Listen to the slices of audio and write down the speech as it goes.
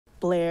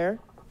Blair.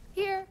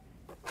 Here.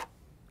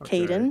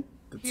 Okay. Caden.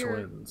 The Here.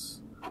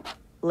 twins.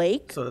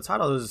 Lake. So the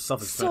title is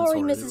self-explanatory.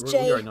 Sorry, Mrs. We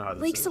J. already know how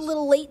this Lake's is. a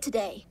little late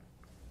today.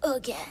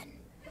 Again.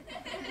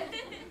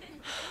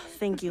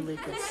 Thank you,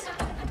 Lucas.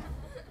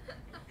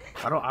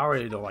 I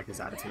already don't like his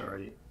attitude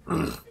already.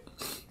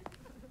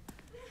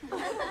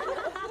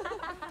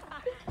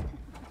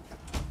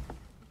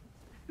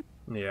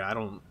 Yeah, I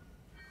don't.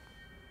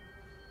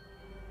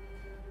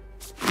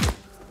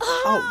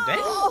 Oh, dang.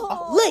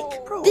 Oh,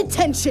 Lake, bro.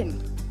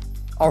 detention.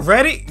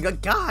 Already?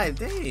 God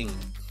dang.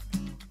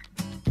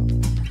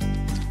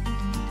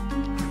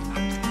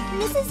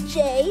 Mrs.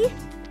 J.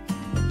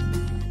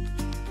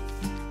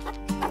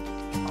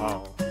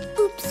 Oh.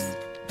 Oops.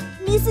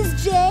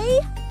 Mrs. J.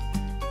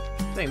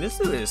 Dang, this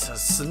dude is a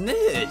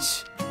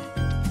snitch.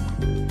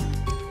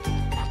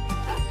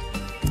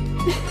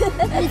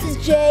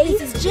 Mrs. J.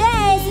 Mrs. J.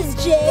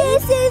 Mrs. J.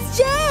 Mrs.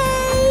 J.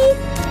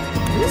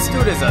 This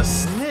dude is a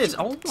snitch.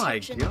 Oh my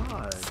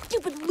god.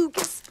 Stupid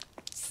Lucas.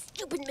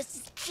 Stupid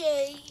Mrs.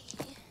 J.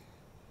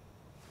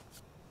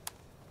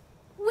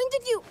 When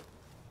did you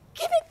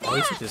give it Oh,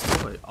 he back? took this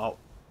toy. Oh.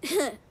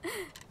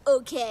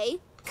 Okay,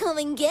 come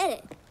and get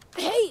it.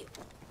 Hey.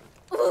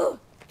 Ugh.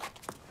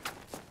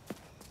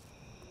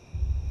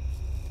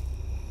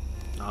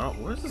 I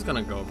don't. Where's this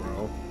gonna go,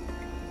 bro?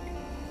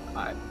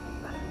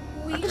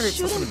 We heard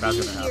something shouldn't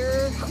bad's be gonna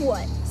here.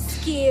 What?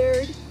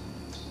 Scared?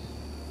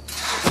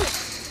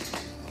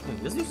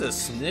 This dude's a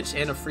snitch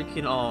and a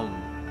freaking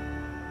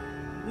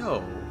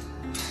Yo.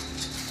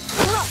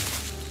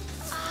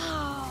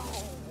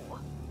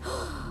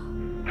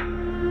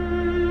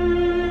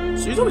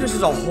 So you told me this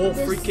is a whole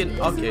freaking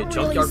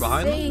junkyard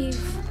behind them?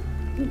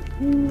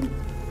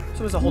 So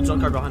there's a whole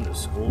junkyard behind the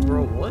school,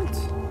 bro. What?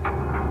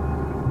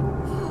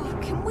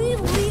 Can we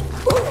leave?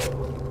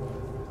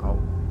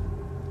 Oh.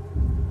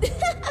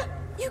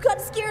 You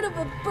got scared of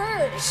a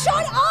bird.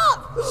 Shut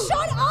up!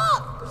 Shut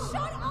up!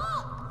 Shut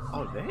up!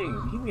 Oh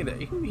dang. He made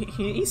that.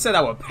 He said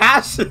that with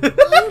passion.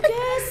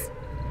 Lucas?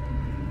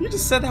 You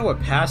just said that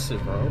with passion,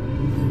 bro.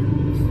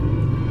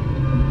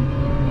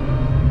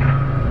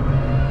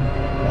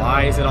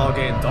 Why is it all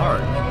getting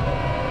dark?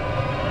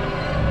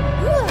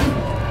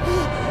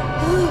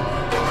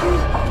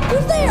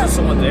 Who's there? Is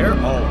someone there?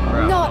 Oh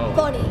crap. Not oh.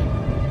 funny.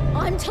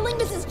 I'm telling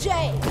Mrs.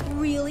 J.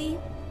 Really?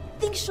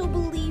 Think she'll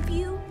believe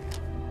you?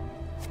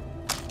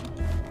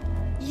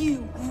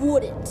 You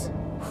wouldn't.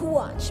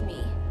 Watch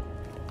me.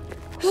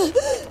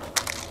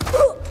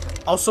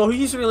 Oh, so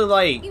he's really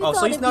like. You Oh, so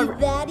thought he's it'd not.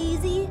 be that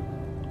easy?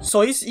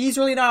 So he's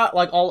really not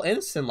like all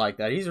innocent like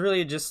that. He's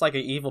really just like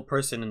an evil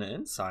person in the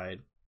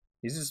inside.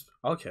 He's just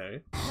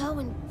okay. How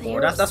Or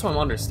embarrassing. that's what I'm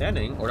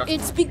understanding. Or that's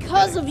It's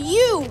because of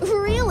you!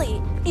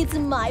 Really? It's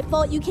my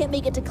fault you can't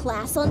make it to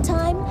class on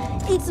time?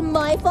 It's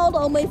my fault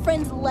all my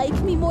friends like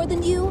me more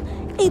than you?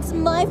 It's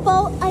my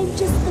fault I'm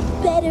just the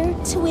better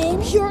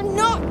twin? You're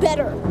not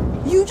better!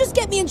 You just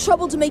get me in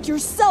trouble to make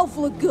yourself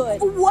look good.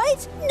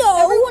 What?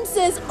 No! Everyone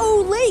says,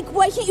 oh, Lake,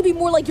 why can't you be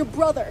more like your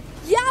brother?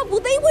 Yeah,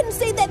 well, they wouldn't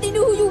say that. They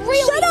knew who you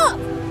really— Shut up!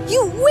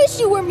 You wish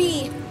you were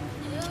me!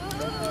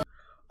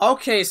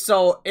 okay.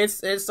 So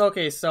it's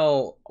okay.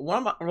 So what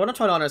I'm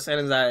trying to understand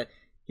is that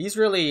he's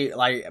really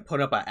like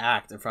putting up an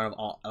act in front of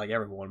all like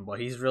everyone, but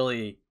he's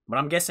really. But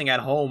I'm guessing at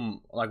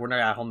home, like we're not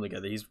at home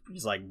together. He's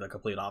like the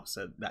complete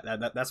opposite.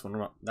 That's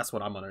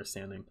what I'm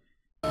understanding.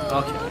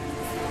 Okay.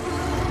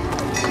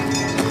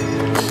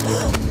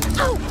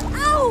 Ow!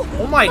 Ow!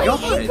 Oh my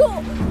god!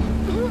 Ankle!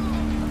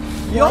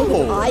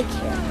 Yo! I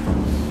care.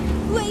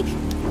 Lake,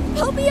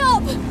 help me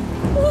up!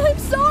 Oh, I'm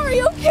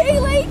sorry, okay,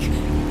 Lake?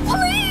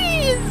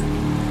 Please!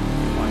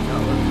 Oh my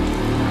god.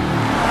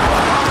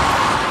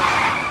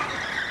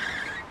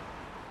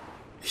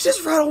 He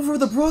just ran over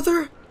the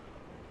brother?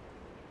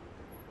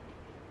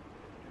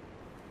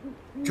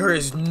 There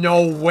is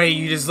no way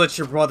you just let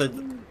your brother...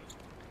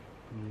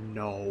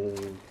 No.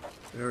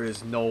 There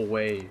is no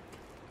way.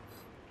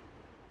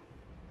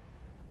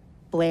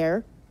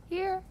 Blair.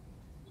 Here.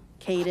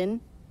 Caden.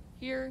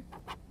 Here.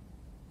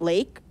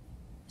 Lake.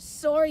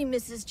 Sorry,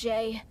 Mrs.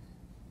 J.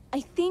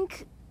 I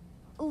think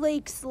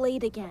Lake's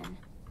late again.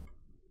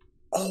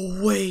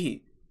 Oh,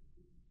 wait.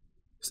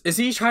 Is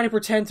he trying to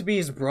pretend to be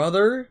his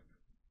brother?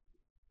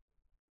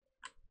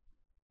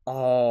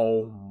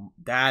 Oh,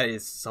 that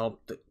is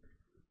something.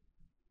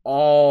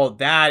 Oh,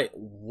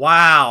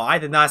 wow. I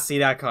did not see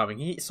that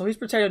coming. So he's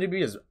pretending to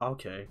be his...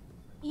 Okay.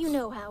 You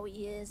know how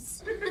he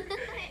is.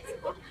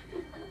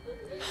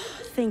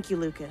 Thank you,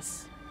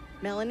 Lucas.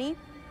 Melanie.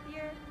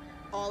 Here.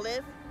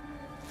 Olive.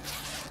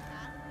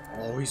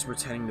 Oh, he's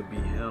pretending to be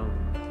him.